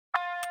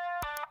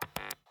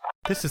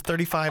This is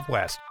 35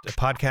 West, a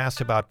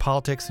podcast about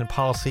politics and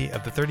policy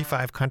of the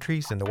 35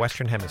 countries in the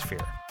Western Hemisphere.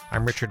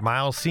 I'm Richard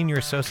Miles, Senior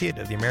Associate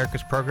of the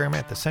Americas Program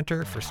at the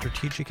Center for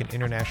Strategic and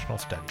International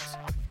Studies.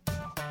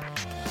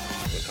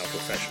 With how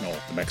professional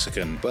the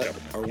Mexican... But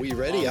are we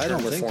ready? I don't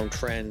think. Reform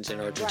trends in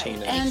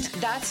Argentina. Right. And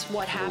that's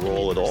what happened.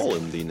 Role at all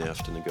in the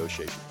NAFTA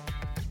negotiation.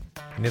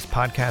 In this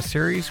podcast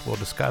series, we'll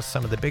discuss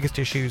some of the biggest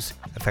issues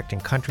affecting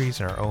countries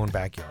in our own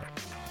backyard.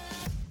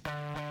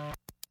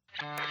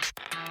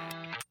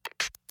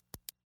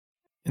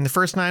 In the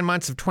first 9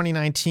 months of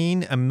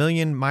 2019, 1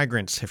 million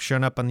migrants have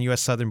shown up on the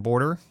U.S. southern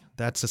border.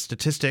 That's a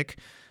statistic.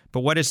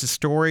 But what is the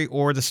story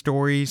or the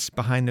stories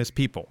behind those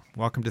people?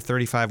 Welcome to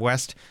 35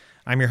 West.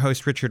 I'm your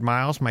host, Richard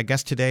Miles. My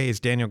guest today is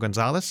Daniel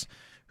Gonzalez,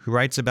 who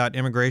writes about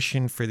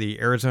immigration for the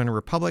Arizona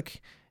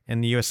Republic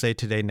and the USA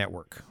Today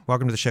Network.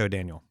 Welcome to the show,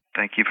 Daniel.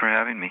 Thank you for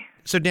having me.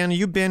 So, Daniel,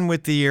 you've been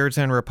with the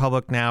Arizona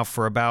Republic now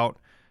for about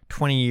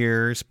 20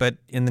 years, but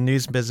in the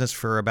news business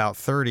for about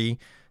 30.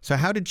 So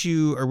how did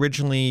you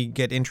originally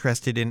get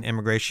interested in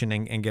immigration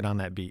and get on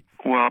that beat?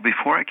 Well,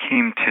 before I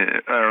came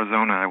to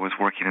Arizona, I was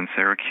working in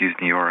Syracuse,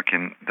 New York,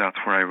 and that's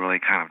where I really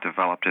kind of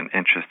developed an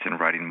interest in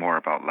writing more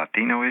about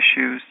Latino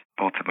issues.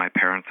 Both of my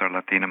parents are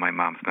Latino. My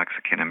mom's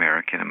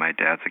Mexican-American, and my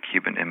dad's a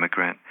Cuban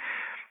immigrant.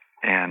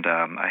 And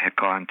I had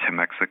gone to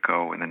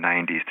Mexico in the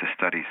 90s to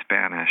study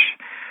Spanish.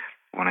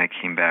 When I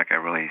came back, I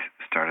really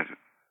started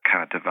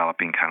kind of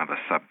developing kind of a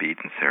sub-beat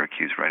in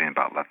Syracuse, writing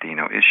about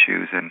Latino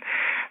issues. And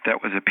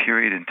that was a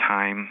period in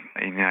time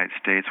in the United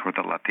States where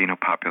the Latino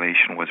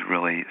population was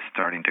really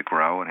starting to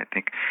grow. And I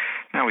think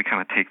now we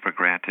kind of take for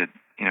granted,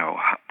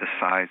 the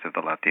size of the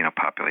Latino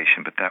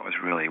population, but that was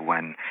really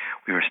when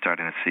we were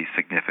starting to see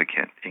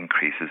significant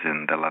increases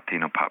in the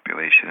Latino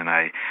population. And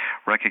I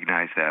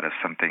recognized that as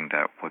something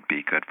that would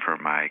be good for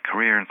my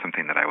career and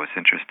something that I was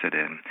interested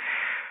in.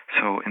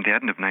 So in the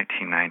end of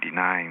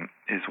 1999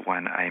 is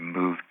when I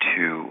moved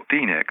to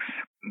Phoenix.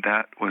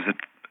 That was a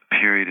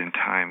period in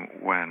time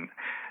when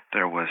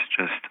there was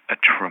just a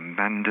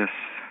tremendous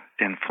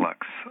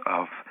influx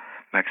of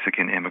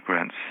Mexican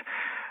immigrants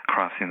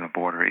crossing the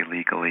border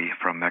illegally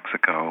from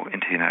Mexico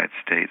into the United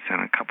States,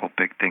 and a couple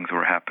big things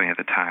were happening at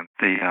the time.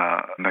 The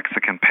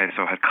Mexican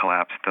peso had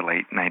collapsed in the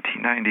late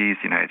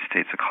 1990s. The United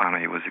States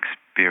economy was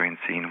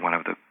experiencing one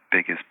of the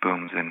biggest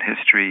booms in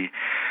history.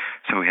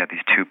 So we had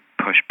these two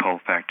push-pull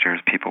factors.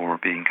 People were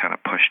being kind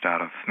of pushed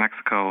out of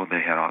Mexico.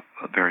 They had a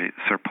very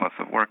surplus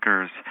of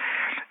workers,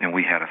 and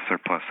we had a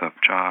surplus of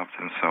jobs.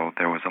 And so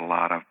there was a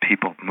lot of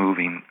people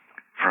moving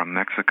from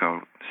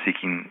Mexico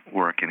seeking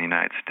work in the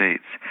United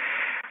States.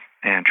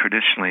 And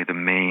traditionally, the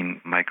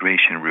main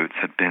migration routes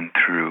had been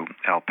through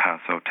El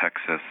Paso,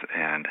 Texas,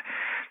 and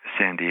the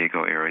San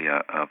Diego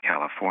area of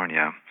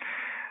California.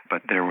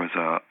 But there was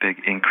a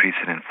big increase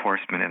in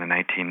enforcement in the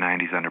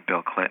 1990s under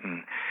Bill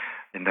Clinton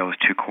in those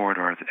two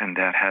corridors, and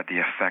that had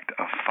the effect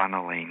of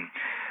funneling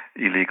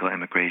illegal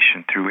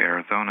immigration through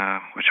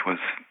Arizona, which was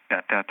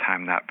at that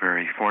time not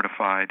very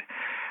fortified.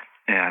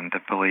 And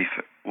the belief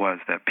was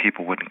that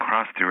people wouldn't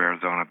cross through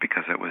Arizona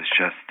because it was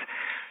just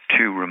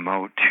too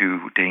remote,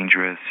 too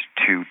dangerous,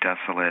 too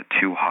desolate,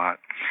 too hot.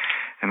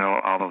 And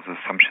all those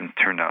assumptions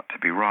turned out to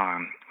be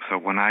wrong. So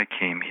when I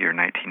came here in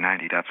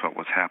 1990, that's what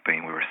was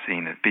happening. We were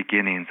seeing the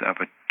beginnings of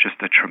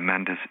just a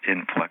tremendous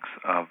influx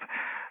of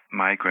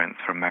migrants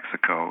from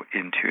Mexico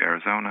into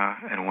Arizona.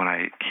 And when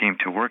I came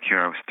to work here,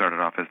 I started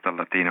off as the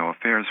Latino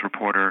Affairs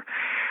reporter.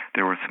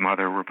 There were some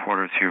other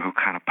reporters here who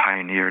kind of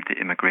pioneered the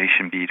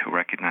immigration beat, who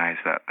recognized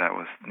that that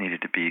was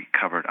needed to be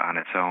covered on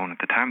its own. At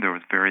the time, there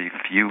was very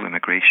few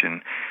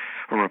immigration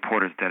or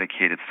reporters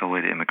dedicated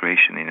solely to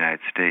immigration in the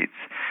United States.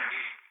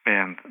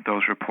 And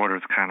those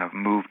reporters kind of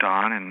moved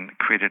on and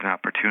created an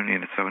opportunity.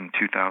 And so in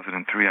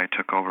 2003, I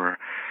took over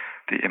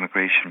the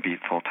immigration beat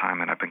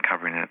full-time, and I've been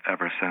covering it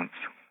ever since.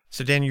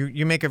 So, Dan,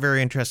 you make a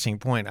very interesting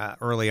point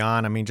early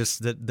on. I mean,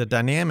 just the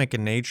dynamic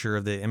and nature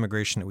of the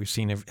immigration that we've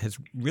seen has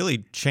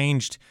really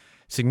changed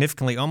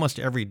significantly almost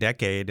every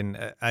decade.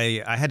 And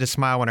I had to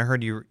smile when I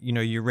heard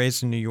you're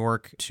raised in New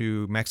York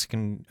to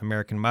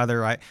Mexican-American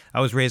mother. I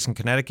was raised in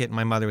Connecticut, and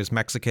my mother was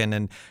Mexican.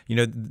 And,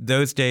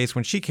 those days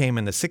when she came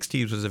in the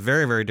 60s was a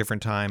very, very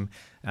different time.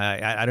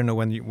 I don't know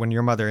when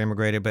your mother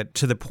immigrated, but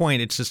to the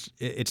point,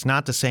 it's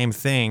not the same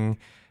thing.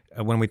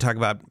 When we talk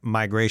about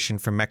migration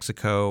from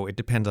Mexico, it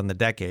depends on the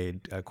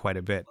decade quite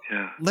a bit.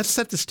 Yeah. Let's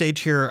set the stage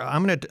here.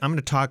 I'm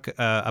gonna talk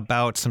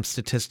about some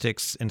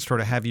statistics and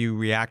sort of have you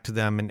react to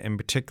them. And in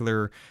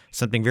particular,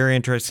 something very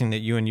interesting that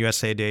you and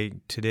USA Today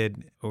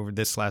did over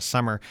this last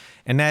summer,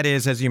 and that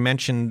is, as you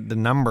mentioned, the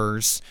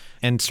numbers.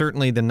 And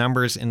certainly the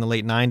numbers in the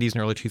late 90s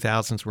and early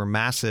 2000s were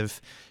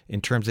massive in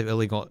terms of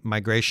illegal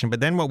migration. But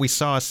then what we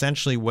saw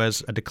essentially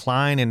was a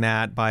decline in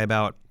that by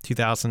about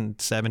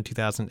 2007,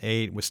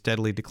 2008, with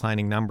steadily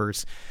declining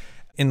numbers.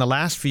 In the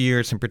last few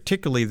years, and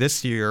particularly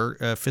this year,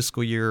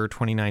 fiscal year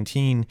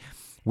 2019,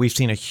 we've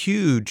seen a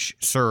huge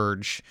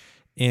surge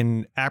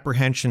in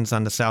apprehensions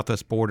on the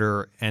southwest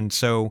border. And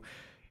so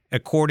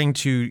according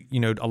to,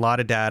 a lot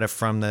of data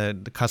from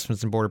the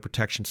Customs and Border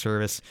Protection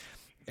Service,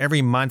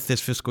 every month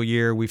this fiscal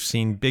year, we've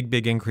seen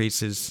big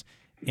increases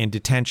in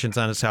detentions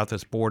on the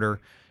southwest border.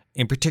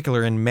 In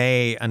particular, in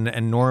May, an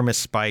enormous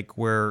spike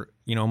where,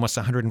 almost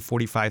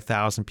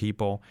 145,000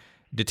 people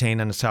detained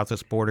on the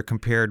southwest border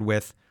compared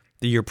with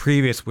the year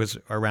previous was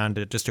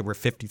around just over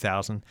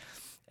 50,000.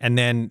 And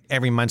then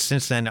every month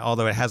since then,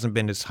 although it hasn't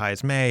been as high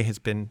as May, has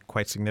been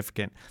quite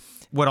significant.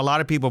 What a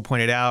lot of people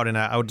pointed out, and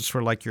I would just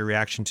sort of like your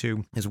reaction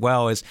to as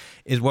well, is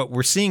what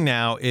we're seeing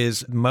now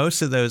is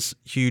most of those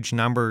huge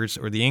numbers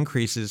or the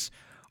increases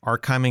are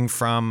coming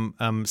from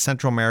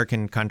Central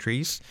American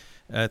countries,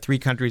 3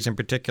 countries in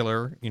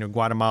particular,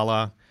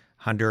 Guatemala,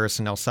 Honduras,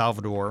 and El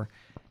Salvador.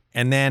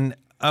 And then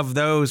of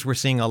those, we're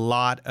seeing a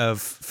lot of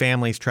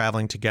families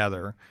traveling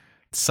together,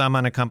 some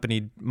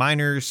unaccompanied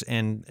minors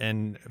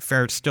and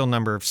fair still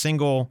number of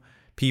single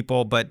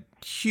people, but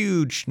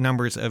huge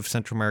numbers of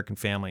Central American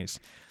families.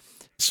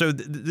 So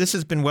this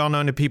has been well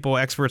known to people,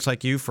 experts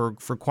like you, for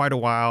quite a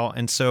while.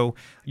 And so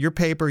your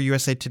paper,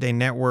 USA Today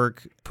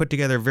Network, put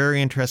together a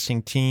very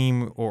interesting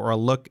team or a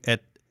look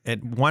at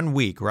 1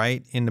 week,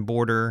 right, in the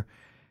border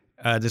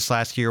this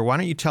last year. Why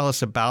don't you tell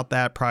us about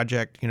that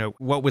project?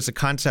 What was the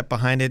concept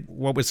behind it?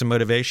 What was the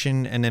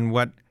motivation? And then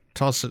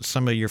tell us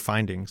some of your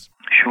findings.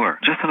 Sure.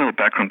 Just a little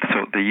background.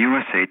 So the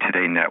USA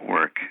Today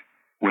Network,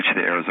 which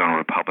the Arizona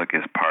Republic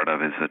is part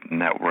of, is a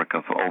network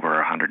of over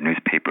 100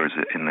 newspapers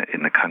in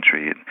the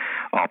country,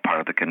 all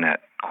part of the Gannett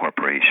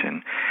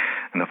Corporation.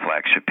 And the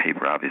flagship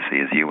paper, obviously,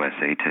 is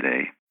USA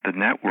Today. The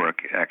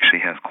network actually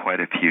has quite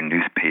a few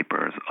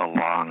newspapers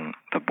along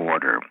the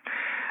border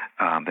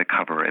that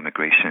cover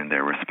immigration in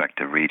their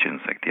respective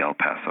regions, like the El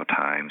Paso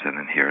Times, and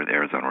then here the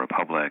Arizona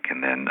Republic,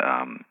 and then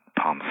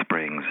Palm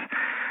Springs,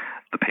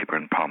 the paper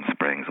in Palm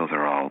Springs. Those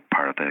are all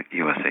part of the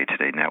USA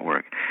Today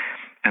Network.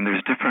 And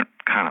there's different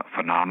kind of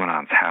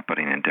phenomenons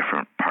happening in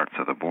different parts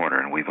of the border,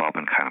 and we've all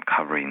been kind of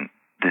covering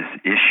this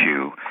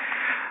issue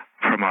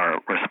from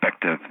our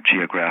respective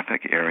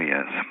geographic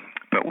areas.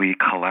 But we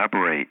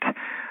collaborate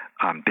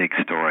on big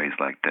stories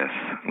like this.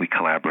 We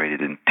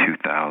collaborated in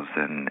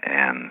 2017,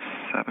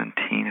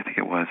 I think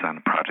it was, on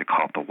a project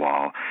called The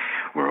Wall,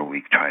 where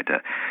we tried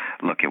to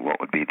look at what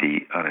would be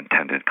the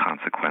unintended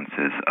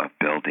consequences of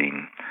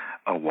building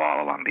a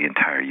wall along the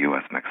entire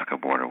U.S.-Mexico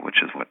border,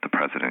 which is what the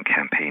president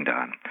campaigned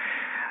on.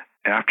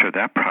 After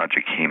that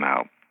project came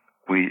out,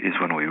 is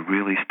when we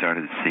really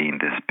started seeing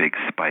this big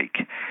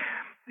spike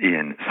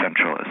in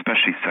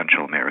especially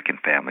Central American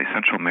families,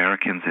 Central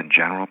Americans in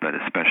general, but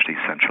especially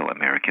Central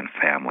American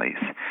families.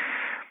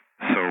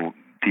 So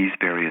these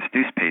various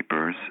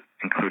newspapers,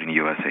 including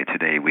USA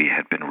Today, we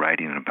had been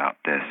writing about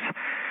this,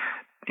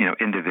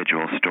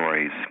 individual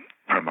stories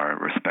from our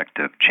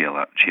respective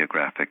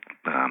geographic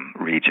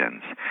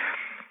regions.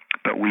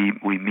 But we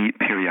meet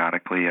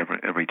periodically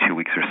every 2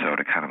 weeks or so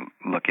to kind of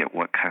look at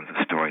what kinds of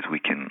stories we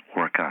can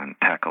work on,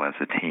 tackle as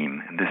a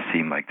team. And this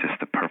seemed like just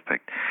the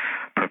perfect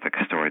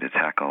story to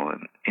tackle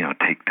and,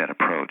 take that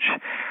approach.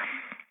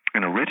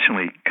 And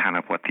originally kind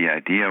of what the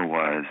idea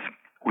was,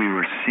 we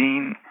were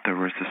seeing there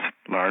was this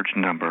large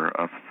number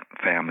of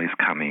families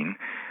coming,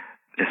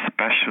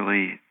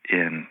 especially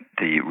in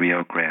the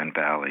Rio Grande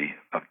Valley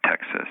of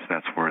Texas.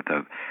 That's where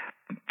the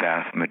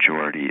vast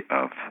majority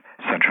of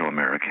Central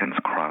Americans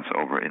cross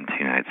over into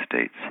the United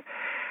States.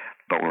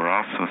 But we're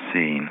also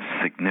seeing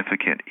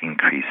significant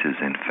increases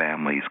in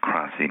families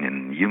crossing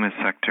in the Yuma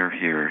sector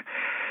here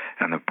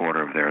on the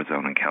border of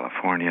Arizona and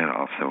California,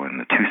 also in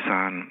the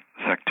Tucson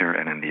sector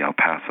and in the El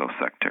Paso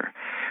sector.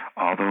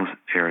 All those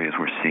areas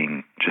we're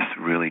seeing just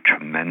really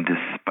tremendous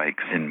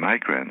spikes in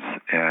migrants.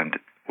 And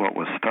what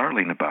was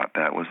startling about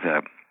that was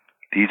that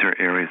these are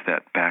areas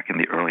that back in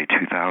the early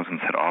 2000s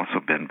had also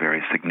been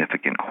very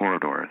significant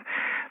corridors,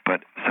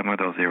 but some of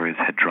those areas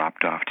had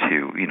dropped off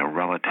to,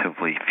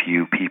 relatively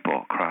few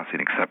people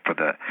crossing except for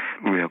the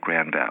Rio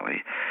Grande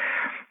Valley.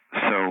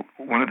 So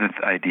one of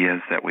the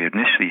ideas that we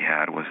initially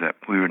had was that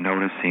we were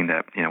noticing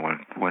that,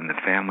 when the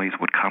families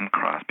would come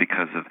across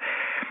because of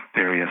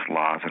various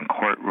laws and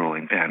court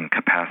rulings and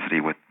capacity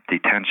with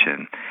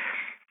detention,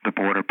 the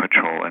Border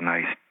Patrol and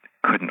ICE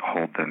couldn't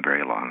hold them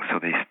very long. So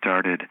they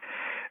started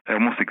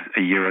almost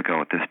a year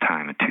ago at this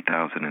time, in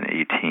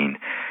 2018,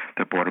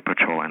 the Border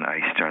Patrol and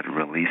ICE started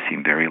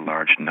releasing very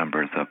large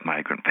numbers of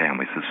migrant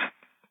families. This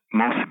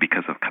mostly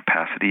because of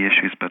capacity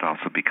issues, but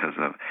also because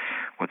of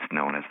what's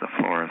known as the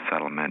Flores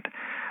settlement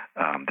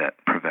that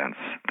prevents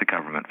the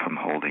government from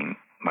holding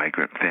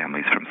migrant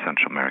families from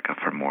Central America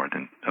for more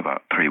than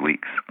about 3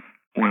 weeks.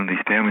 When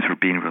these families were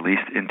being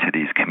released into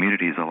these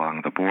communities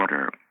along the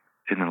border,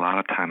 and a lot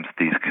of times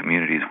these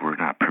communities were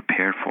not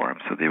prepared for them,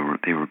 so the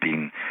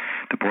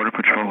Border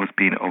Patrol was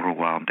being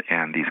overwhelmed,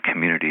 and these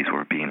communities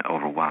were being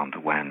overwhelmed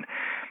when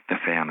the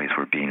families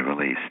were being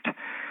released.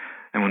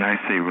 And when I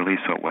say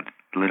released, what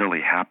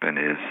literally happened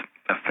is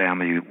a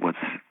family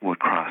would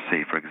cross,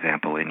 say, for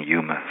example, in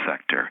Yuma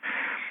sector.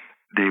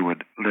 They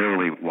would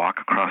literally walk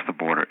across the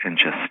border and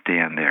just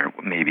stand there,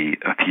 maybe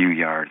a few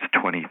yards,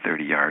 20,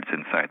 30 yards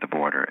inside the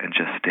border, and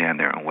just stand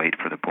there and wait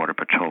for the Border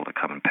Patrol to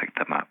come and pick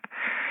them up.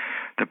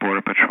 The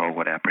Border Patrol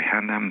would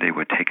apprehend them. They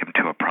would take them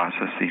to a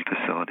processing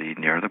facility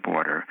near the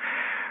border.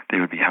 They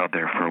would be held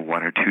there for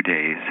 1 or 2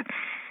 days.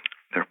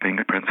 Their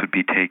fingerprints would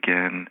be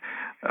taken.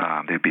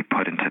 They'd be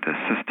put into the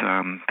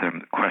system.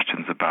 Then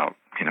questions about,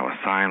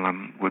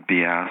 asylum would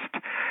be asked.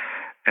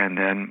 And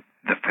then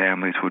the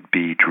families would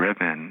be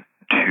driven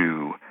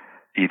to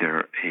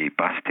either a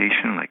bus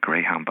station, like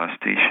Greyhound bus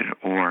station,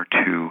 or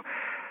to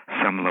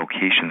some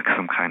location,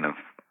 some kind of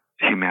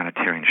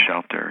humanitarian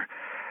shelter.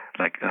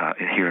 Like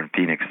here in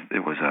Phoenix,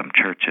 it was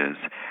churches,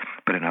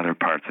 but in other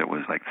parts it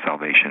was like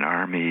Salvation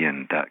Army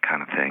and that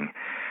kind of thing.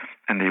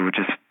 And they would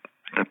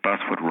the bus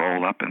would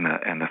roll up, and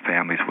the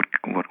families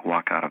would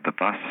walk out of the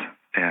bus,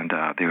 and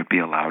they would be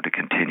allowed to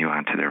continue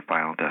on to their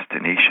final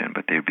destination,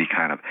 but they would be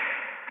kind of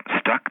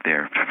stuck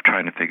there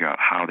trying to figure out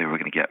how they were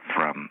going to get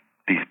from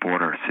these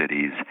border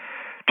cities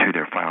to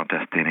their final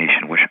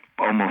destination, which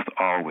almost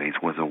always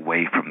was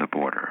away from the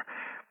border.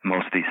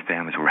 Most of these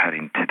families were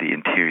heading to the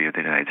interior of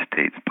the United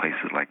States,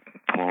 places like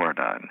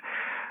Florida and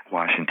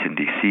Washington,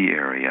 D.C.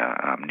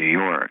 area, New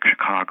York,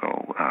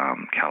 Chicago,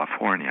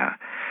 California,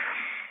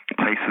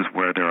 places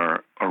where there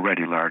are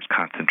already large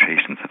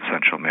concentrations of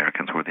Central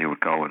Americans where they would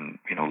go and,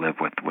 live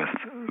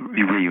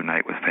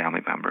reunite with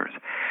family members.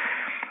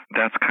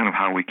 That's kind of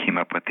how we came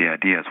up with the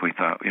ideas. We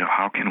thought,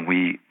 how can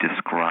we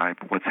describe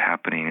what's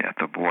happening at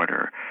the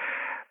border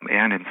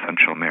and in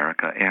Central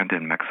America and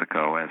in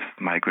Mexico as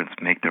migrants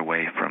make their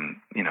way from,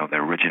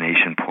 their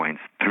origination points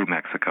through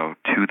Mexico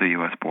to the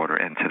U.S. border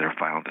and to their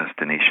final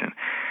destination.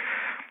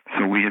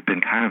 So we had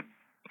been kind of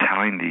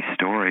telling these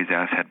stories,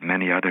 as had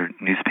many other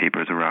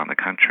newspapers around the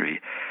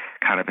country,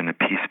 kind of in a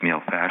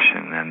piecemeal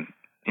fashion. And,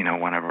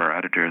 one of our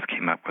editors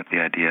came up with the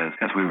ideas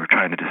as we were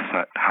trying to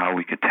decide how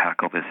we could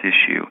tackle this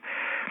issue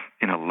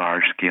in a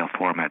large-scale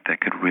format that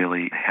could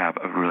really have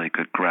a really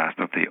good grasp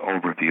of the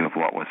overview of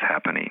what was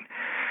happening.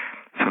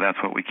 So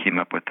that's what we came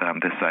up with,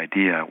 this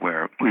idea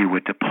where we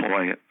would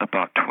deploy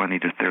about 20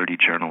 to 30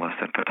 journalists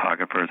and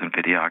photographers and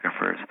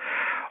videographers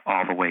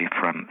all the way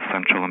from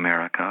Central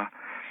America,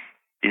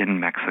 in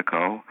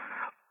Mexico,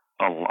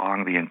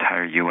 along the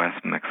entire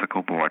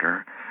U.S.-Mexico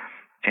border,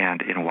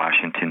 and in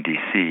Washington,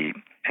 D.C.,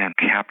 and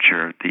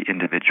capture the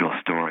individual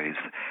stories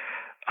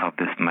of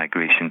this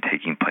migration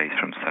taking place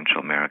from Central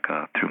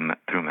America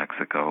through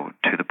Mexico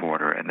to the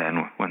border. And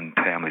then when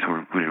families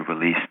were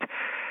released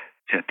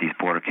at these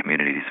border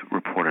communities,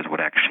 reporters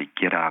would actually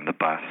get on the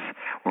bus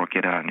or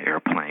get on an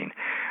airplane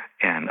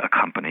and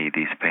accompany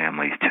these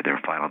families to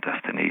their final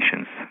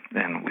destinations.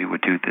 And we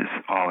would do this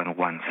all in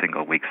one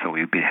single week, so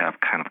we would have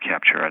kind of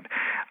capture an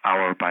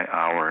hour by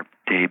hour,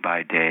 day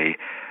by day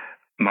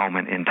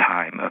moment in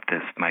time of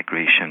this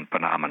migration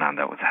phenomenon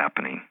that was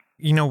happening.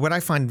 What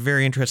I find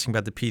very interesting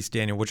about the piece,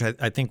 Daniel, which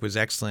I think was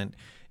excellent,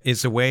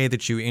 is the way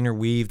that you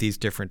interweave these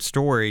different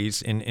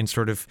stories in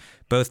sort of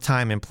both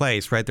time and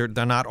place, right? They're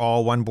not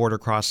all one border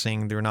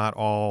crossing. They're not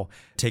all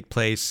take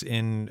place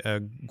in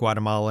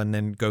Guatemala and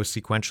then go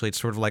sequentially.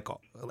 It's sort of like,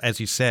 as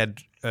you said,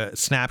 a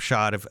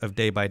snapshot of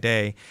day by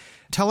day.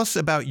 Tell us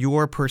about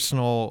your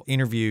personal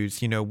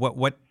interviews.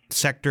 What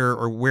sector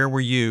or where were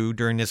you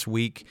during this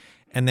week?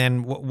 And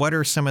then what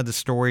are some of the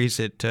stories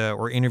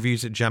or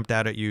interviews that jumped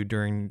out at you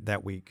during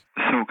that week?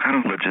 So kind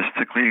of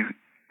logistically,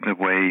 the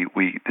way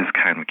this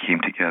kind of came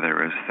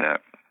together is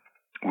that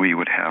we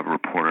would have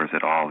reporters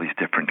at all these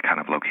different kind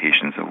of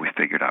locations that we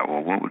figured out,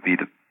 well, what would be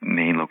the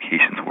main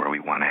locations where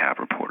we want to have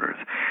reporters?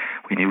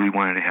 We knew we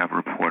wanted to have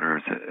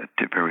reporters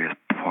at various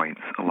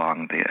points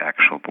along the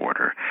actual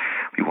border.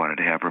 We wanted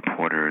to have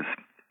reporters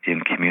in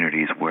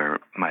communities where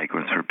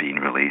migrants were being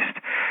released.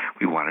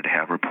 We wanted to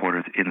have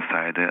reporters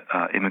inside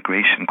the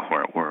immigration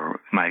court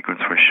where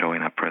migrants were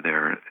showing up for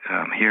their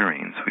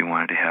hearings. We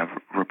wanted to have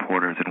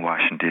reporters in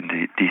Washington,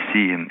 D.C.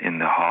 in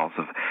the halls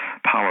of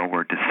power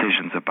where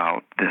decisions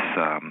about this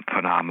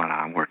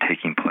phenomenon were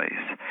taking place.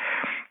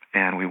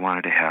 And we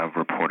wanted to have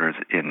reporters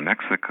in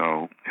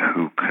Mexico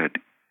who could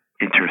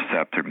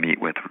intercept or meet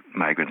with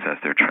migrants as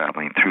they're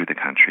traveling through the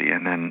country.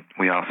 And then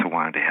we also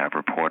wanted to have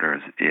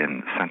reporters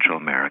in Central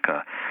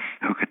America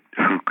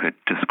who could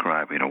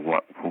describe,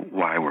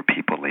 why were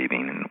people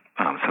leaving.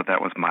 And so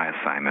that was my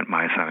assignment.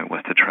 My assignment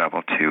was to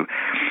travel to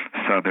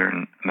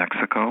southern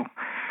Mexico,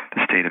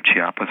 the state of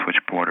Chiapas, which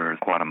borders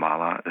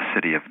Guatemala. The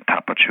city of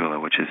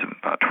Tapachula, which is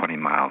about 20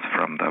 miles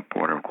from the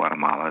border of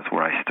Guatemala, is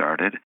where I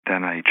started.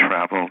 Then I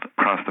traveled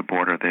across the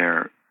border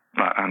there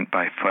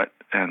by foot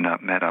and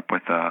met up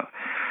with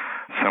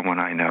someone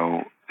I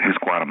know who's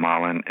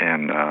Guatemalan,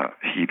 and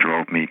he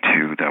drove me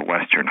to the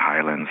western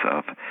highlands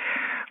of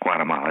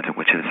Guatemala,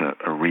 which is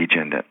a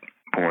region that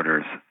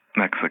borders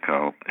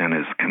Mexico and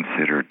is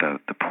considered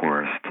the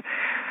poorest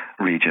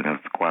region of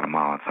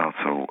Guatemala. It's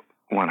also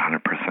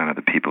 100% of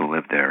the people who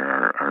live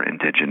there are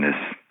indigenous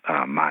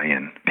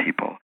Mayan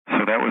people.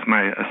 So that was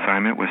my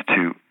assignment, was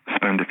to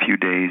spend a few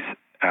days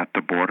at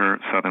the border,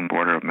 southern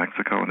border of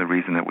Mexico. And the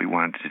reason that we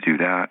wanted to do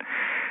that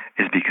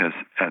is because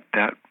at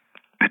that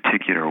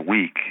particular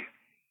week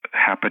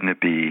happened to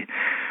be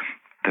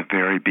the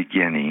very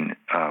beginning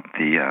of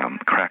the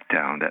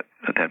crackdown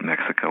that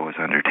Mexico was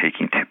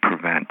undertaking to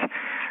prevent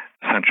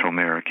Central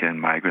American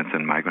migrants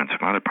and migrants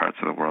from other parts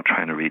of the world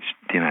trying to reach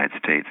the United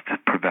States, to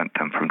prevent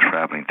them from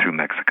traveling through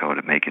Mexico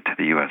to make it to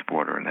the U.S.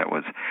 border, and that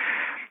was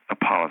a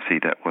policy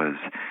that was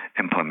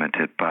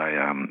implemented by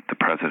the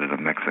president of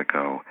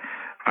Mexico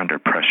under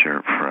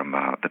pressure from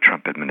the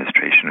Trump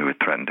administration, who had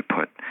threatened to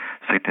place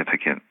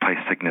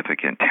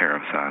significant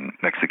tariffs on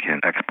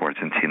Mexican exports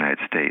into the United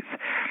States.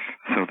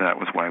 So that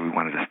was why we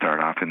wanted to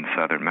start off in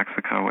southern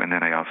Mexico, and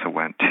then I also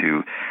went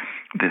to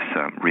this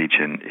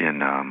region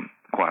in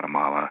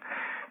Guatemala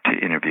to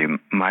interview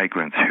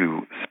migrants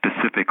who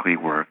specifically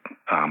were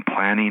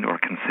planning or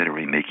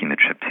considering making the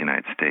trip to the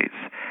United States.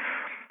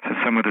 So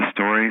some of the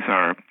stories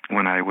are,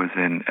 when I was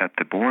at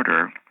the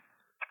border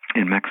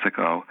in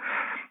Mexico,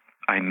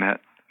 I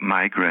met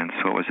migrants.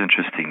 What was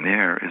interesting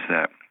there is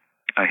that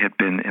I had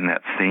been in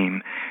that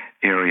same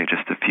area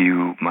just a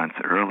few months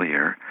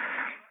earlier,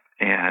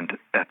 and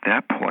at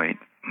that point,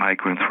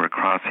 migrants were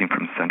crossing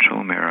from Central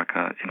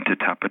America into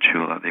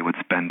Tapachula. They would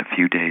spend a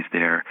few days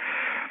there,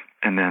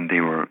 and then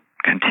they were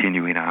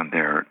continuing on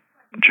their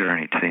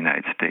journey to the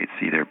United States,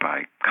 either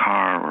by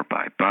car or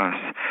by bus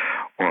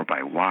or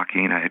by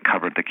walking. I had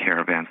covered the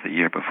caravans the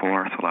year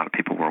before, so a lot of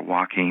people were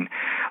walking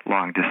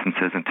long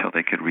distances until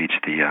they could reach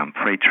the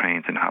freight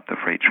trains and hop the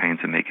freight trains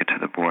and make it to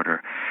the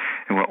border.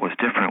 And what was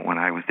different when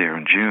I was there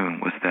in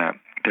June was that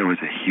there was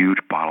a huge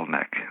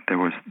bottleneck. There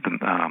was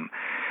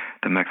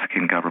the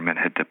Mexican government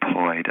had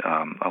deployed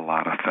a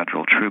lot of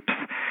federal troops.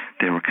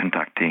 They were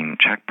conducting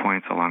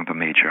checkpoints along the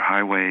major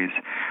highways.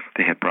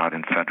 They had brought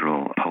in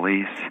federal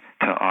police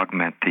to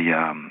augment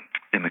the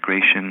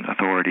immigration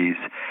authorities.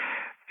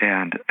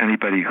 And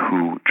anybody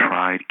who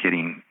tried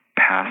getting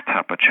past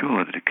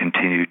Tapachula to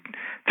continue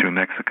through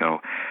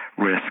Mexico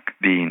risked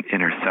being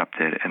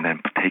intercepted and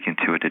then taken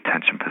to a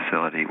detention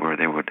facility where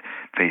they would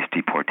face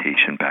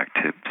deportation back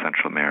to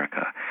Central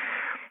America.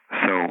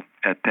 So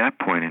at that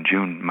point in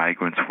June,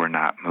 migrants were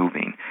not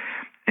moving.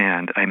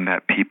 And I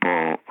met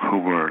people who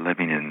were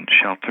living in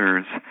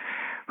shelters,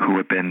 who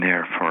had been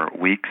there for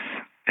weeks,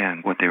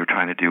 and what they were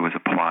trying to do was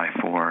apply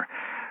for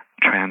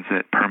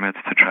transit permits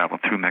to travel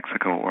through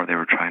Mexico, or they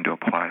were trying to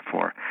apply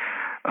for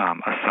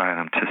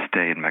asylum to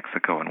stay in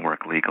Mexico and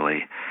work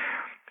legally.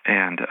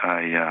 And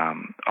I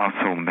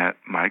also met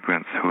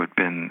migrants who had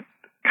been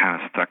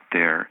kind of stuck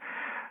there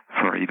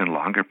for even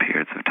longer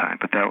periods of time.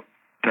 But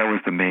that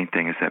was the main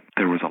thing, is that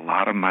there was a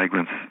lot of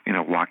migrants,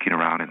 walking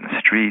around in the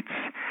streets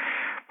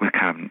with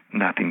kind of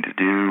nothing to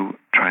do,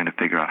 trying to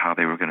figure out how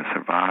they were going to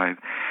survive.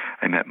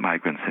 I met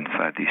migrants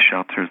inside these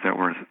shelters that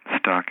were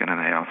stuck, and then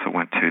I also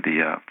went to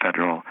the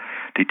federal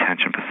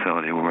detention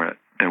facility where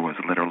there was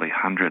literally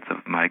hundreds of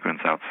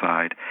migrants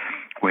outside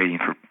waiting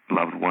for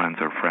loved ones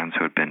or friends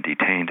who had been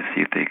detained to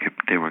see if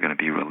they were going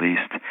to be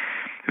released.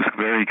 It was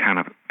very kind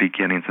of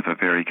beginnings of a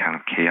very kind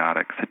of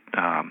chaotic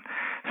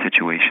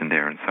situation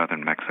there in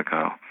southern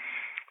Mexico.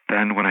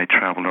 Then when I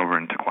traveled over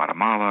into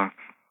Guatemala,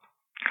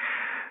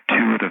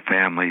 two of the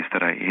families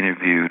that I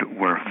interviewed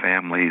were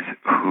families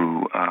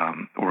who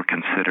were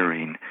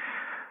considering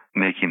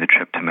making the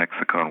trip to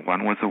Mexico.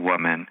 One was a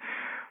woman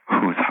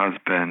whose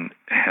husband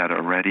had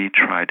already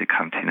tried to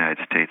come to the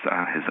United States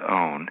on his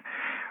own.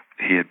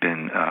 He had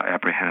been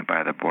apprehended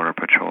by the Border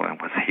Patrol, and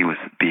he was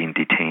being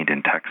detained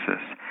in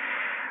Texas.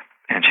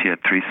 And she had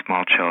 3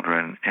 small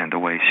children, and the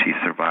way she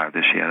survived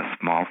is she had a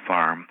small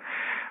farm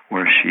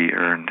where she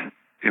earned,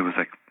 it was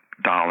like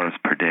dollars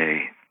per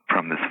day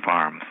from this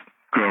farm,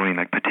 growing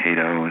like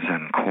potatoes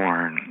and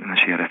corn. And then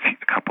she had a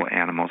couple of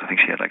animals. I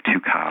think she had like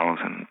 2 cows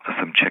and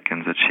some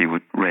chickens that she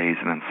would raise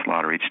and then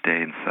slaughter each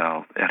day and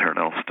sell at her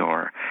little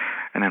store.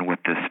 And then with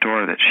the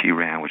store that she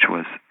ran, which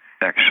was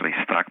actually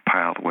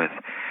stockpiled with,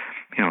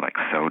 like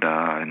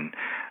soda and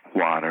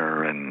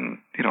water and,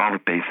 all the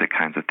basic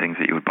kinds of things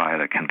that you would buy at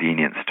a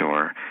convenience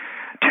store,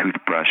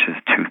 toothbrushes,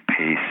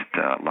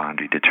 toothpaste,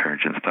 laundry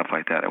detergent, stuff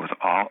like that. It was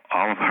all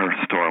of her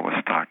store was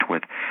stocked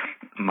with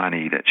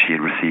money that she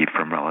had received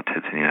from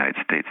relatives in the United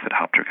States that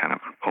helped her kind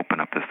of open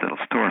up this little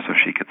store so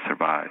she could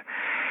survive.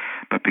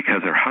 But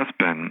because her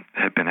husband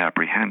had been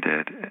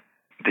apprehended,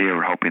 they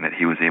were hoping that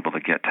he was able to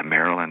get to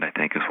Maryland, I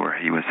think is where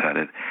he was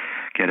headed,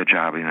 get a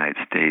job in the United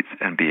States,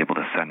 and be able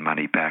to send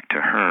money back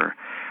to her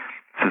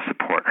to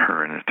support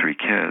her and her 3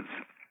 kids.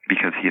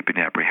 Because he had been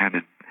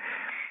apprehended,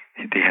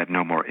 they had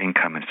no more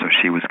income, and so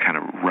she was kind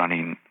of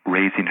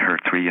raising her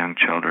 3 young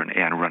children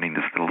and running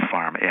this little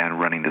farm and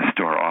running this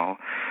store all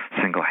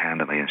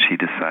single-handedly. And she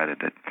decided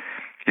that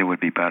it would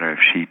be better if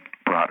she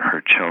brought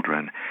her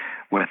children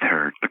with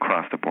her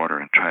across the border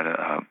and try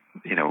to,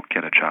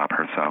 get a job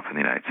herself in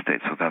the United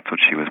States. So that's what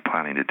she was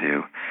planning to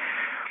do.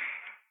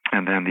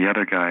 And then the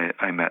other guy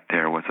I met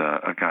there was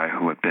a guy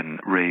who had been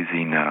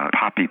raising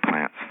poppy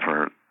plants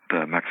for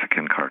the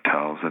Mexican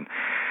cartels. And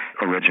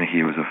originally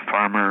he was a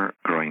farmer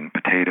growing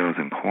potatoes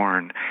and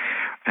corn.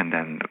 And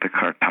then the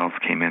cartels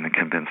came in and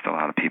convinced a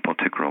lot of people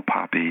to grow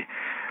poppy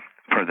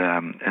for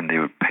them. And they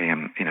would pay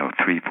him,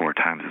 3-4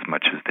 times as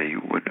much as they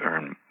would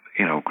earn,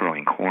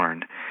 growing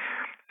corn.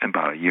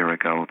 About a year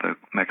ago, the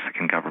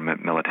Mexican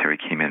government military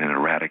came in and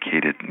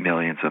eradicated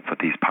millions of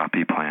these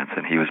poppy plants,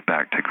 and he was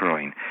back to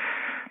growing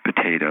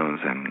potatoes,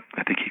 and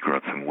I think he grew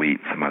some wheat,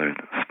 some other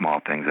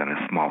small things on his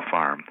small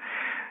farm.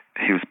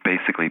 He was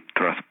basically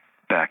thrust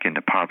back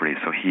into poverty.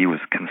 So he was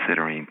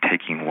considering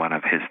taking one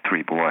of his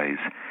 3 boys,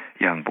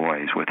 young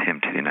boys, with him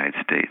to the United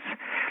States.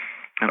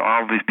 And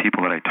all of these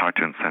people that I talked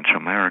to in Central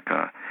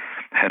America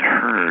had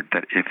heard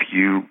that if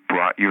you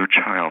brought your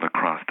child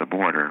across the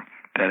border,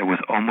 that it was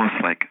almost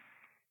like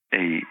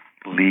a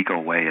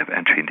legal way of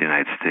entering the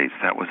United States.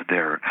 That was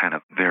their kind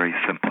of very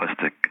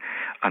simplistic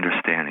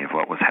understanding of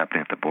what was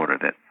happening at the border,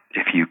 that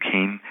if you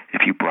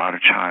brought a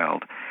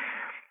child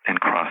and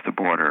crossed the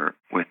border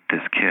with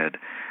this kid,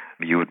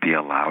 you would be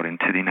allowed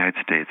into the United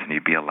States and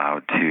you'd be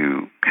allowed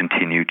to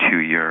continue to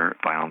your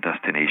final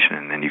destination,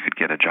 and then you could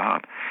get a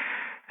job.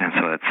 And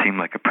so it seemed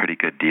like a pretty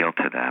good deal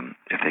to them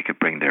if they could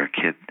bring their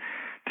kid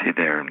to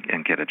there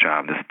and get a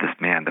job. This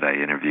man that I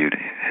interviewed,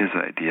 his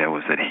idea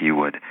was that he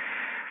would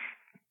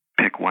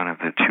pick one of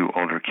the 2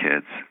 older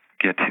kids,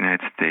 get to the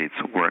United States,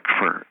 work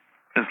for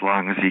as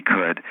long as he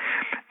could.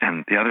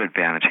 And the other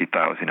advantage he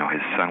thought was,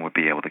 his son would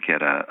be able to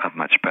get a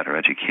much better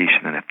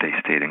education than if they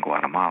stayed in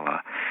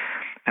Guatemala.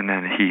 And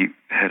then he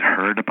had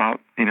heard about,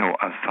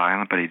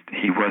 asylum, but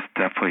he was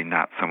definitely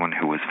not someone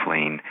who was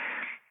fleeing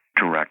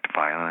direct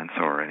violence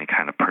or any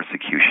kind of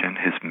persecution.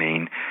 His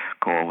main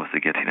goal was to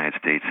get to the United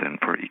States and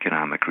for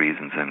economic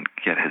reasons and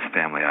get his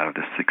family out of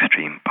this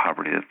extreme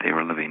poverty that they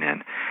were living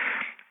in.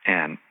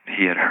 And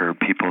he had heard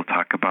people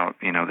talk about,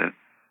 that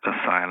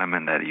asylum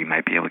and that you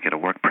might be able to get a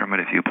work permit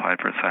if you applied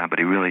for asylum, but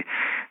he really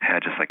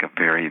had just like a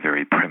very,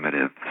 very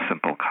primitive,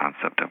 simple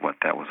concept of what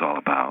that was all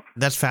about.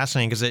 That's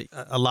fascinating because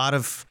a lot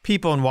of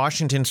people in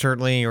Washington,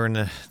 certainly, or in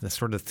the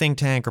sort of think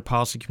tank or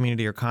policy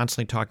community, are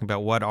constantly talking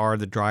about what are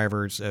the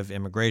drivers of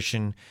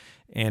immigration.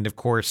 And of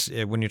course,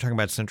 when you're talking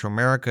about Central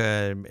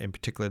America, in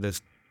particular,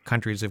 those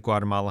countries of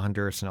Guatemala,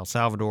 Honduras, and El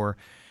Salvador,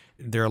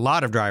 there are a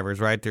lot of drivers,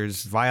 right?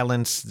 There's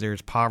violence,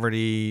 there's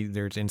poverty,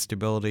 there's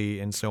instability,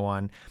 and so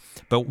on.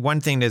 But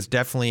one thing that's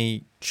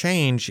definitely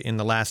changed in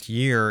the last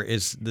year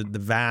is the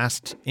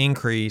vast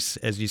increase,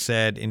 as you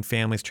said, in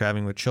families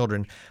traveling with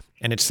children.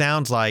 And it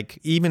sounds like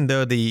even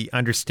though the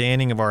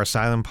understanding of our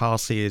asylum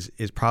policy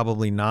is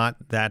probably not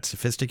that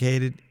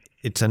sophisticated,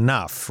 it's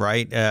enough,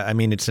 right?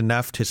 It's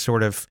enough to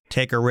sort of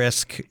take a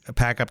risk,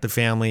 pack up the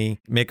family,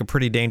 make a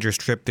pretty dangerous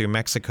trip through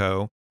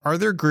Mexico. Are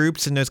there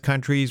groups in those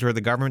countries where the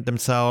government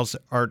themselves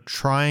are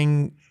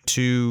trying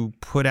to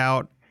put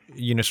out,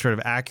 sort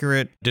of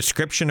accurate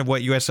description of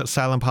what U.S.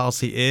 asylum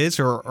policy is,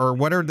 or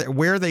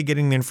where are they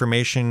getting the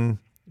information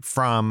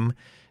from?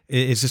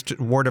 Is this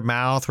word of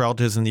mouth,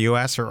 relatives in the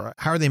U.S., or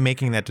how are they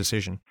making that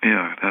decision?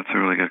 Yeah, that's a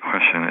really good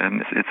question,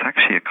 and it's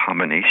actually a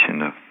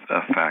combination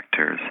of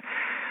factors.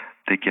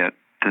 They get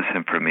this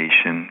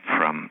information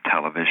from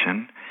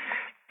television.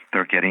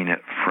 They're getting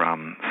it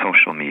from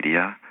social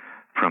media,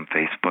 from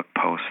Facebook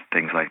posts,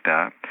 things like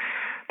that.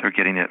 They're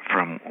getting it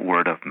from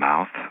word of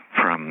mouth,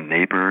 from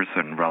neighbors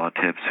and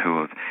relatives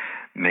who have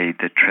made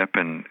the trip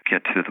and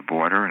get to the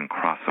border and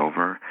cross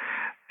over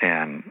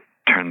and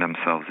turn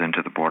themselves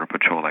into the Border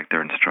Patrol like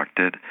they're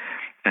instructed,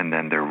 and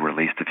then they're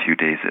released a few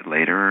days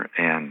later,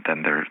 and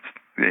then they're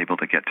able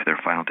to get to their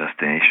final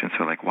destination.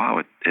 So like, wow,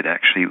 it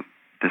actually,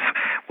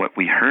 what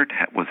we heard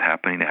was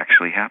happening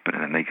actually happened,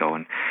 and then they go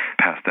and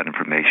pass that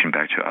information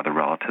back to other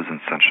relatives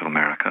in Central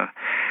America.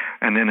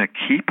 And then a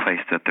key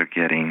place that they're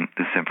getting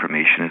this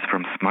information is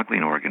from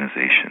smuggling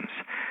organizations.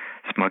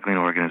 Smuggling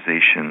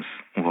organizations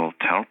will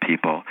tell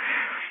people,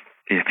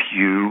 if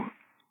you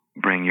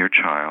bring your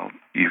child,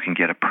 you can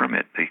get a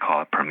permit. They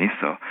call it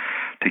permiso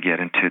to get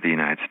into the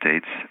United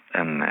States.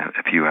 And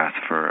if you ask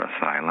for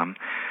asylum,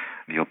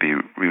 you'll be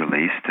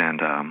released,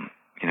 and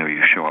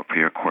you show up for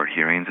your court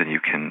hearings, and you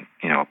can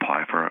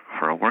apply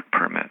for a work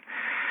permit.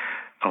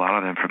 A lot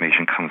of the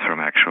information comes from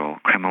actual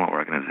criminal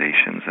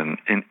organizations. And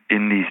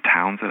in these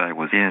towns that I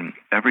was in,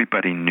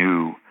 everybody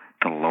knew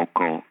the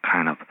local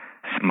kind of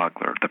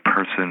smuggler, the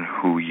person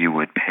who you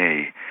would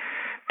pay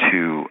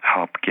to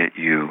help get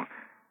you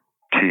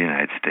to the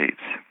United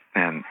States.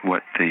 And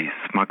what the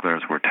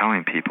smugglers were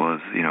telling people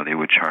is, they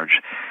would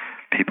charge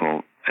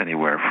people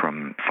anywhere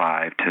from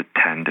 $5,000 to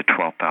 $10,000 to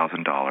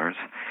 $12,000,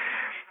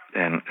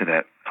 and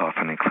that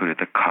often included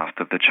the cost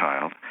of the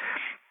child.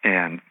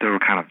 And there were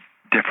kind of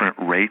different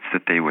rates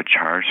that they would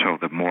charge. So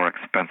the more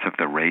expensive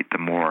the rate, the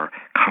more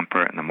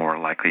comfort and the more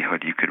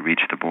likelihood you could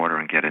reach the border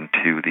and get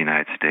into the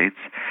United States.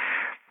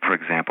 For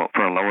example,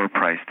 for a lower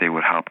price, they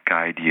would help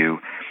guide you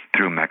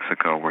through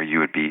Mexico, where you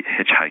would be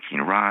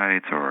hitchhiking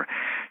rides or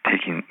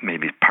taking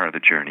maybe part of the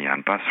journey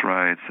on bus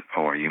rides,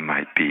 or you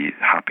might be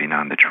hopping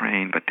on the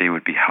train, but they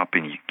would be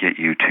helping you get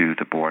you to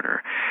the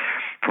border.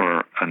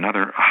 For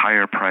another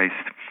higher price,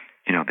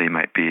 they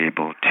might be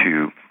able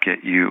to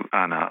get you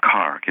on a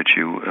car, get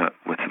you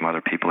with some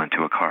other people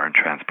into a car and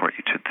transport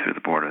you to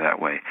the border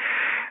that way.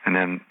 And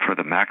then for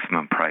the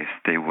maximum price,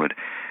 they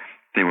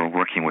were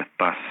working with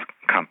bus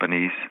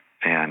companies,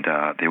 and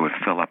they would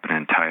fill up an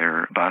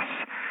entire bus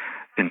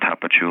in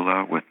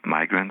Tapachula with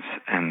migrants,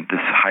 and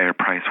this higher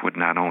price would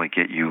not only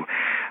get you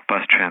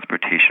bus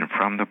transportation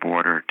from the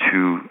border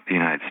to the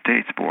United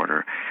States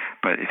border,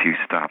 but if you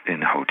stop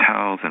in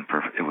hotels,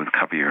 it would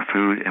cover your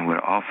food, and would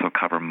also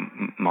cover,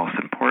 most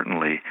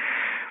importantly,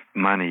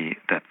 money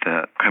that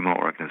the criminal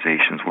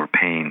organizations were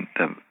paying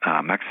the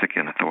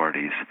Mexican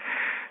authorities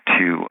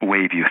to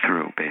wave you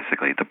through,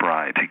 basically, the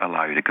bribe to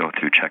allow you to go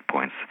through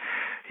checkpoints,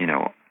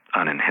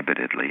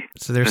 uninhibitedly.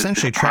 So they're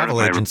essentially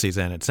travel agencies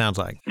then, it sounds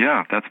like.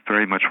 Yeah, that's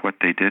very much what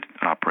they did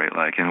operate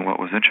like. And what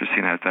was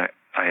interesting is that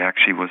I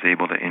actually was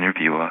able to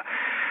interview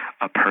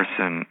a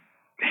person.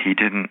 He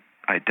didn't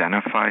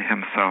identify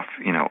himself,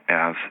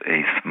 as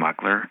a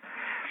smuggler,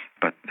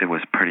 but it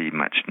was pretty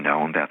much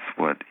known that's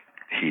what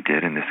he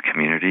did in this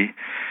community.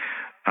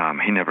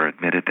 He never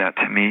admitted that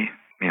to me.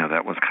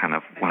 That was kind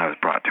of, when I was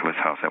brought to his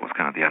house, that was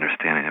kind of the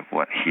understanding of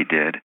what he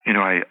did.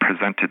 I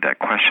presented that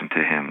question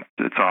to him.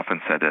 It's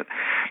often said that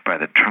by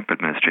the Trump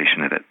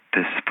administration that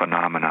this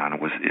phenomenon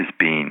is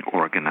being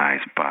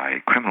organized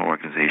by criminal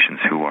organizations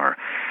who are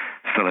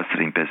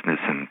soliciting business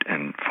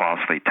and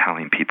falsely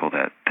telling people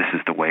that this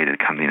is the way to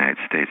come to the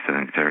United States,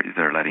 and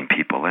they're letting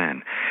people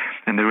in.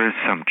 And there is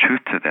some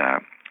truth to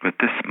that. But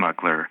this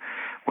smuggler,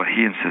 what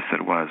he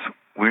insisted was,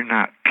 we're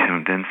not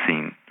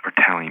convincing or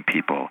telling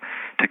people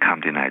to come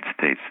to the United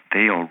States.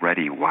 They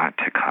already want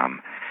to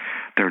come.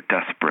 They're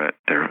desperate.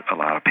 A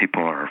lot of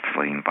people are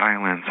fleeing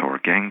violence or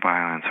gang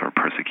violence or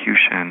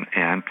persecution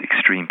and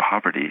extreme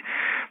poverty,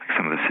 like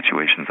some of the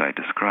situations I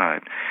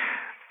described.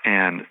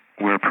 And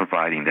we're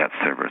providing that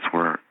service.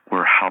 We're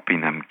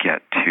helping them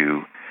get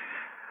to,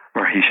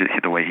 or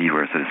the way he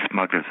was as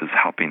smugglers is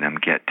helping them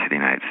get to the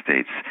United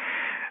States.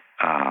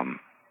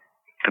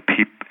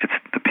 It's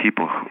the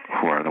people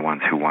who are the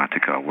ones who want to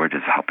go. We're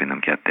just helping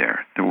them get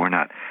there. We're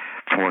not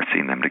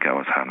forcing them to go,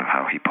 is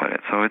how he put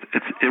it. So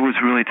it was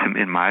really,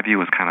 in my view,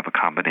 was kind of a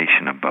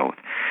combination of both.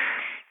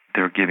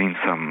 They're giving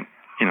some,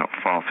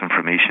 false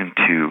information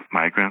to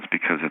migrants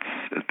because it's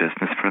a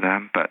business for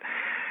them, but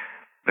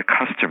the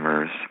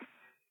customers,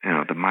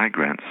 the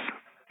migrants,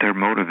 their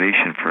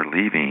motivation for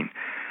leaving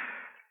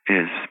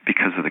is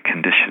because of the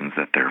conditions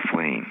that they're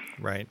fleeing.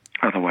 Right.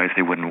 Otherwise,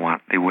 they wouldn't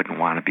want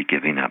to be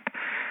giving up,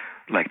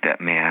 like that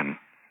man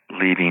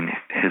leaving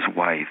his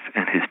wife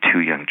and his 2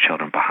 young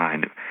children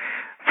behind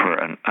for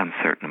an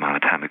uncertain amount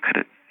of time.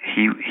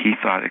 He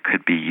thought it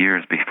could be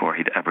years before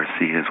he'd ever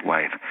see his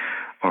wife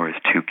or his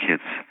 2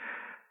 kids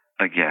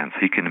again.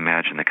 So you can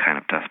imagine the kind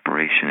of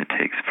desperation it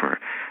takes for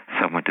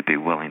someone to be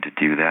willing to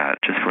do that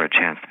just for a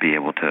chance to be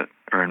able to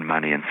earn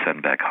money and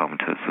send back home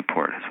to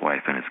support his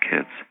wife and his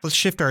kids. Let's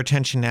shift our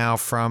attention now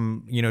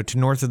from, to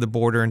north of the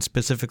border and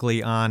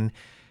specifically on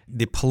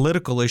the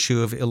political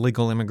issue of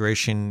illegal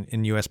immigration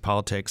in U.S.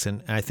 politics.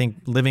 And I think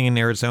living in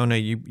Arizona,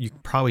 you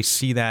probably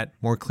see that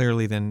more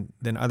clearly than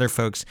other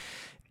folks.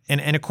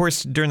 And of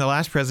course, during the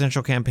last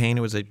presidential campaign,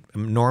 it was an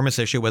enormous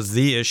issue. It was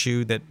the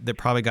issue that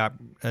probably got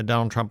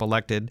Donald Trump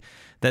elected.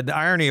 The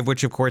irony of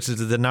which, of course, is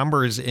that the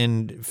numbers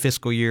in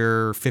fiscal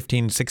year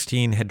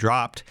 15-16 had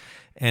dropped,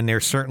 and they're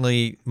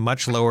certainly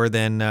much lower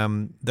than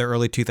the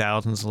early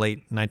 2000s,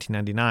 late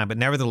 1999. But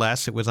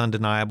nevertheless, it was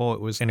undeniable.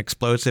 It was an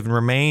explosive and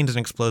remains an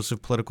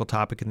explosive political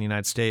topic in the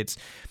United States.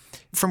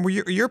 From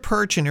your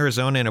perch in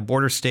Arizona, in a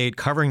border state,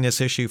 covering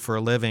this issue for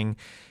a living,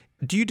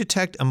 do you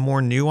detect a more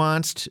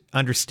nuanced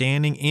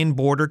understanding in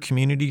border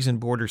communities and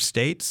border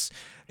states?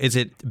 Is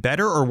it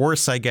better or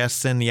worse, I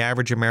guess, than the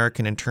average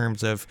American in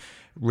terms of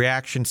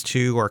reactions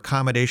to or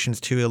accommodations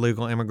to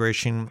illegal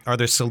immigration? Are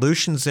there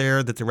solutions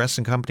there that the rest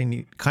of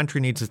the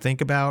country needs to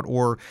think about,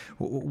 or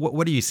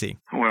what do you see?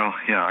 Well,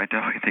 yeah, I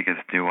definitely think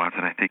it's nuanced,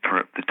 and I think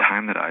for the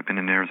time that I've been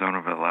in Arizona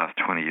over the last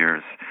 20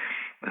 years,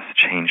 it's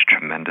changed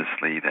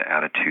tremendously, the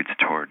attitudes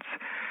towards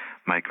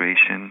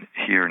migration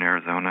here in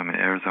Arizona. I mean,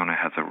 Arizona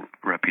has a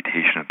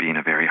reputation of being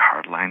a very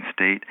hardline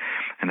state,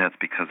 and that's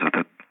because of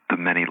the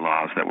many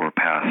laws that were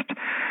passed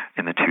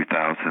in the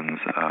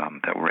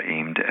 2000s that were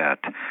aimed at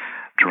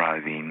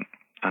driving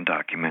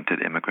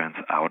undocumented immigrants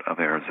out of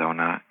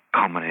Arizona,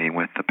 culminating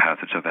with the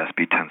passage of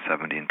SB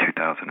 1070 in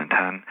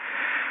 2010.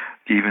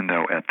 Even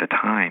though at the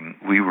time,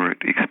 we were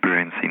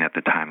experiencing at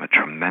the time a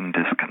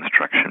tremendous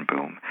construction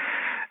boom,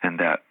 and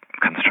that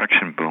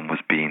construction boom was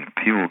being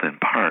fueled in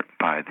part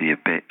by the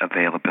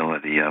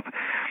availability of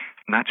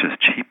not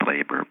just cheap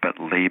labor, but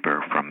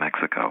labor from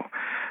Mexico.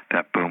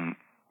 That boom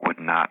would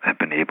not have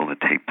been able to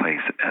take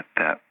place at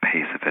that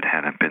pace if it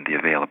hadn't been the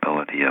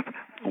availability of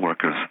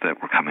workers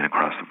that were coming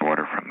across the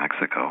border from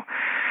Mexico.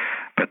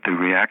 But the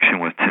reaction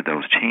to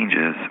those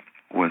changes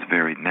was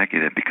very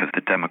negative because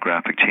the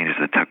demographic changes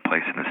that took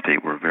place in the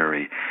state were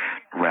very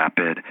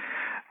rapid,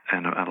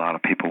 and a lot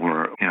of people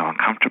were,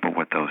 uncomfortable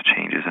with those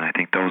changes. And I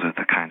think those are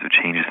the kinds of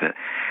changes that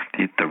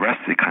the rest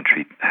of the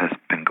country has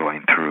been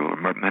going through,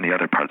 or many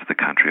other parts of the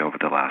country over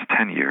the last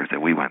 10 years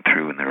that we went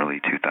through in the early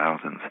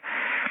 2000s.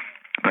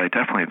 But I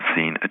definitely have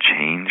seen a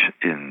change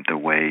in the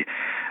way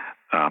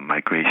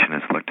migration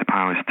is looked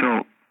upon. It's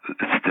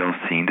still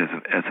seen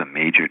as a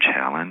major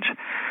challenge.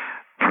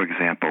 For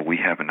example, we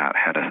have not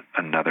had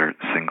another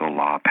single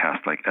law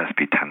passed like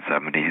SB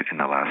 1070 in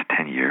the last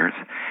 10 years.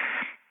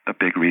 A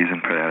big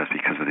reason for that is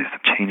because of these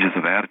changes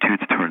of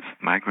attitudes towards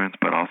migrants,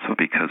 but also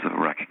because of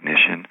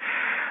recognition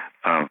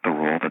of the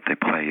role that they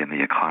play in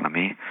the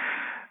economy.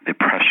 The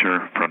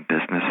pressure from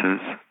businesses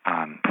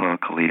on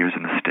political leaders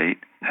in the state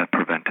have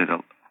prevented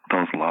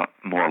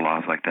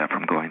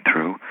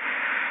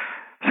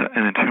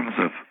And in terms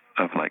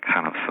of like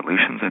kind of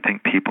solutions, I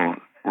think people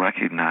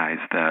recognize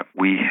that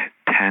we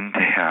tend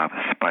to have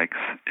spikes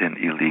in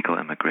illegal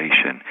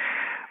immigration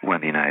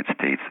when the United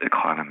States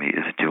economy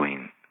is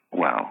doing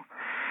well.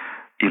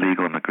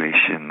 Illegal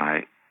immigration,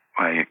 I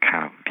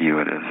kind of view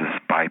it as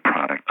this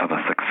byproduct of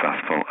a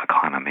successful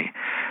economy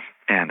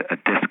and a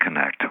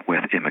disconnect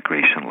with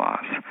immigration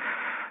laws.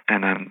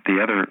 And then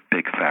the other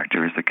big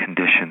factor is the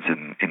conditions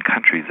in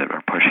countries that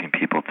are pushing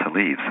people to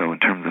leave. So in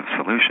terms of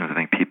solutions, I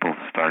think people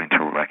are starting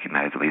to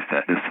recognize at least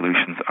that the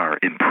solutions are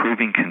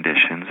improving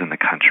conditions in the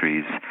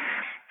countries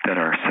that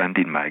are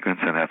sending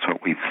migrants, and that's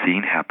what we've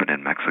seen happen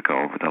in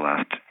Mexico over the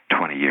last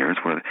 20 years,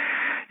 where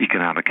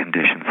economic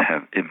conditions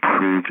have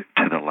improved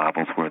to the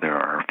levels where there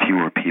are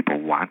fewer people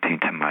wanting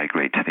to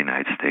migrate to the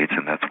United States,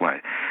 and that's why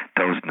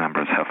those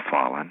numbers have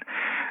fallen.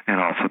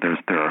 And also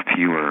there are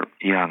fewer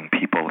young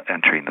people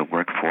entering the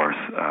workforce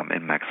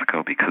in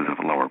Mexico because of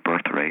lower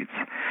birth rates.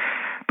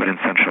 But in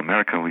Central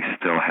America, we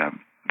still have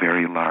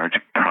very large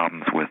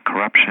problems with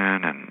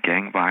corruption and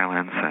gang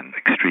violence and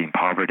extreme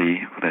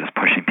poverty that is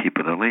pushing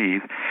people to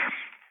leave.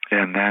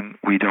 And then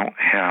we don't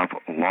have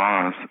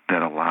laws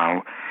that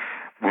allow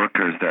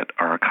workers that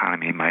our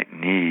economy might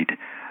need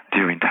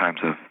during times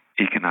of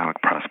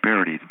economic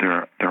prosperity.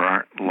 There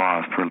aren't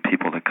laws for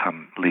people to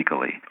come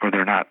legally, or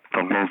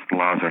those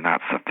laws are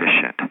not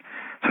sufficient.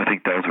 So I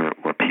think those are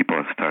where people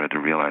have started to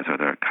realize are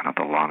the kind of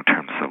the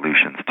long-term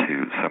solutions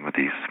to some of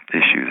these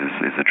issues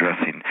is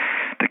addressing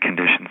the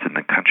conditions in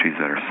the countries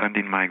that are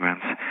sending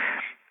migrants.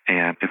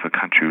 And if a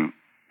country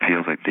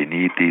feels like they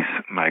need these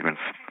migrants,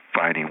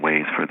 finding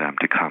ways for them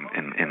to come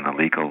in a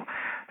legal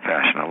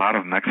fashion. A lot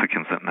of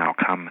Mexicans that now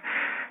come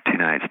to the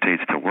United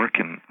States to work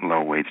in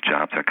low-wage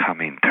jobs are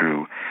coming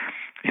through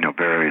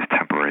various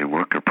temporary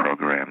worker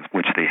programs,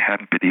 which they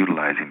hadn't been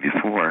utilizing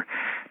before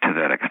to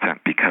that extent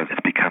because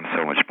it's become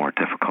so much more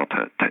difficult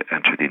to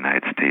enter the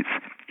United States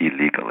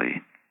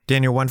illegally.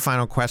 Daniel, one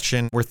final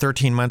question. We're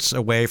 13 months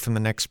away from the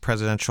next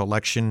presidential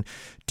election.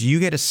 Do you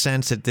get a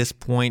sense at this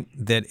point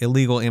that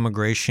illegal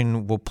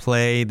immigration will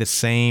play the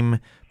same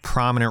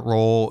prominent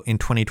role in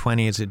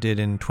 2020 as it did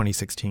in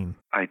 2016?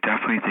 I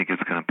definitely think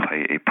it's going to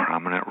play a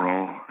prominent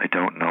role. I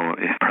don't know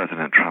if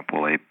President Trump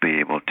will be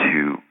able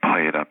to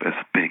play it up as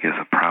big as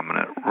a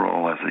prominent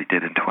role as he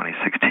did in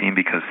 2016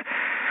 because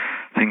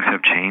things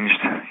have changed,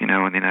 in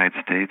the United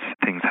States.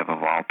 Things have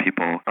evolved.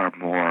 People are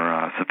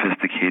more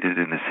sophisticated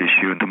in this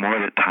issue. And the more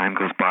that time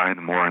goes by,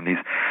 the more in these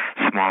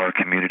smaller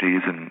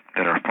communities and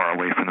that are far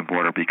away from the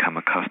border become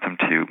accustomed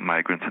to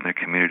migrants in their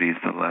communities,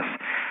 the less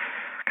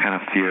kind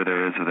of fear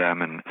there is of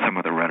them, and some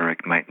of the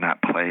rhetoric might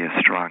not play as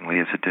strongly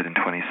as it did in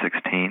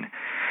 2016.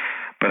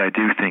 But I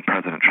do think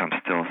President Trump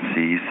still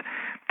sees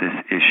this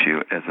issue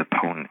as a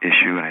potent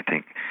issue, and I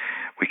think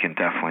we can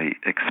definitely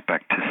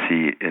expect to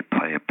see it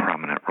play a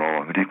prominent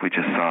role. I think we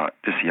just saw,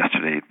 just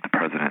yesterday, the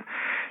president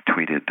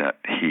tweeted that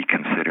he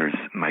considers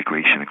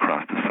migration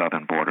across the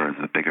southern border as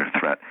a bigger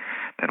threat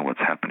than what's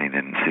happening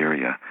in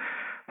Syria.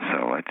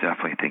 So I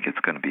definitely think it's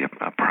going to be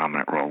a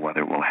prominent role.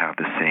 Whether it will have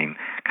the same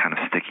kind of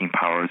sticking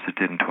power as it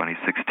did in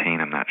 2016,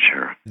 I'm not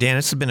sure. Dan,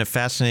 this has been a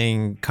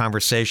fascinating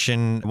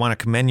conversation. I want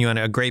to commend you on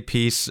a great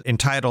piece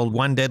entitled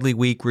One Deadly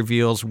Week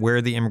Reveals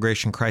Where the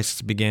Immigration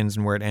Crisis Begins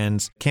and Where It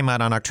Ends. Came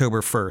out on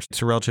October 1st,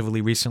 so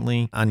relatively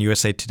recently on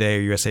USA Today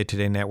or USA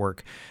Today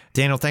Network.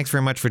 Daniel, thanks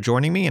very much for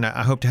joining me, and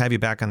I hope to have you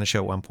back on the show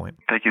at one point.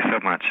 Thank you so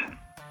much.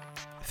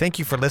 Thank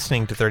you for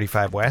listening to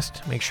 35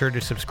 West. Make sure to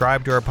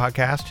subscribe to our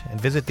podcast and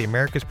visit the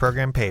Americas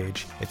Program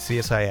page at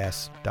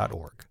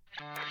csis.org.